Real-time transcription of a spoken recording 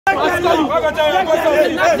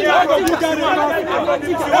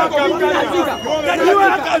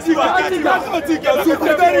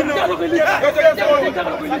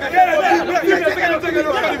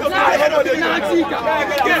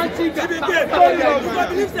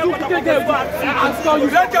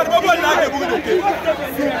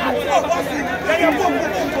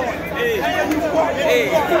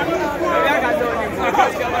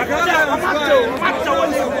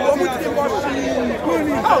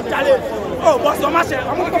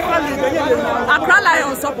Accra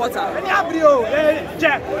Lions supporter.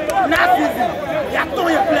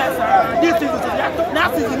 This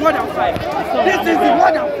is more than 5. This is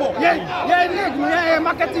more than 4. Yeah,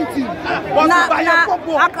 marketing team.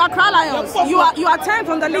 Accra Lions, you are 10th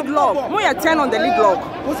on the league log. We are 10 on the league log.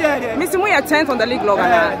 Missy, we are 10th on the league log.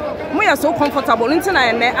 We are so comfortable. Until I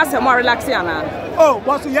as a more relaxing. Oh,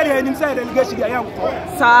 what's the other inside the delegation?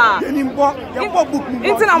 Sir,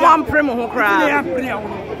 into a one primo who cry.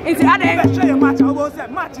 It's the other match. I was a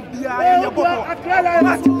match.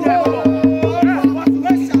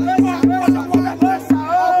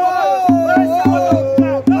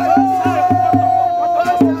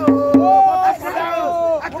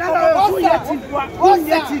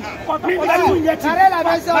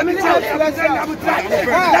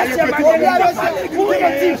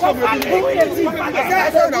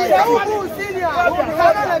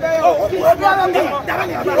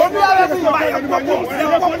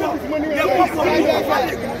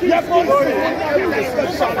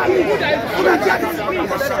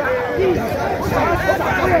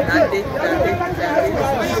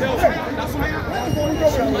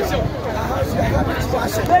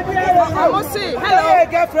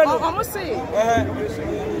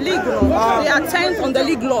 League, they are 10th on the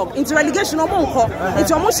league log. Into relegation,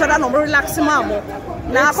 it's almost shut down. Relaxing, now,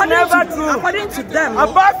 according to them,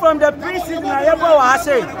 apart from the preseason,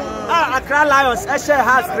 Accra Lions, Accra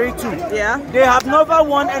Hearts 3-2. Yeah, they have never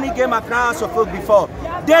won any game Accra Hearts of Oak before.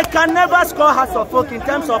 They can never score Hearts of Oak in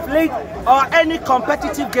terms of league or any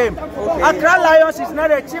competitive game. Okay. Accra Lions is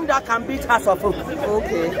not a team that can beat Hearts of Oak.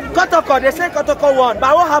 Okay. Kotoko, they say Kotoko won,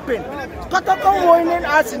 but what happened? Kotoko winning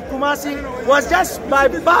us in Kumasi was just by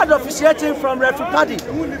bad officiating from referee party.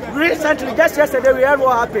 Recently, just yesterday, we heard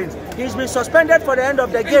what happened. He's been suspended for the end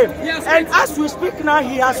of the game. And as we speak now,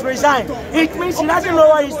 he has resigned. It means he doesn't know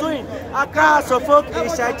what he's doing. Accra Hearts of Oak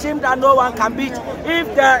is a team that no one can beat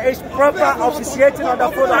if there is proper officiating on the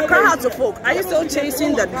field. Accra Hearts of Oak, are you still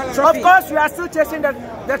chasing the trophy? Of course, we are still chasing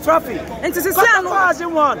the trophy. And to see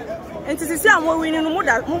hasn't won. And to see I'm winning more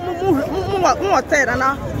third and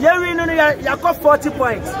yeah, we got 40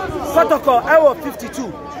 points. Protocol, I was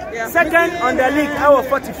 52. Yeah. Second on the league, I was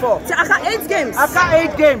 44. So Accra 8 games. Accra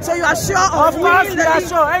 8 games. So you are sure of course we are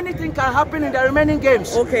sure. Anything can happen in the remaining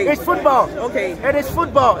games. Okay. It's football. Okay. It is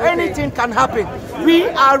football. Okay. Anything can happen. We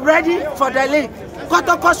are ready for the league.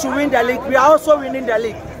 Kotoko should win the league. We are also winning the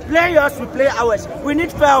league. Play yours, we play ours. We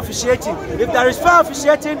need fair officiating. If there is fair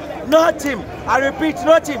officiating, no team. I repeat,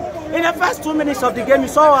 no team. In the first 2 minutes of the game, you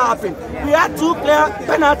saw what happened. We had 2 clear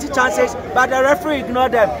penalty chances, but the referee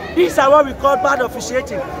ignored them. These are what we call bad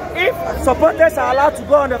officiating. If supporters are allowed to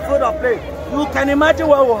go on the field of play, you can imagine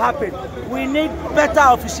what will happen. We need better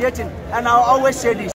officiating, and I'll always say this.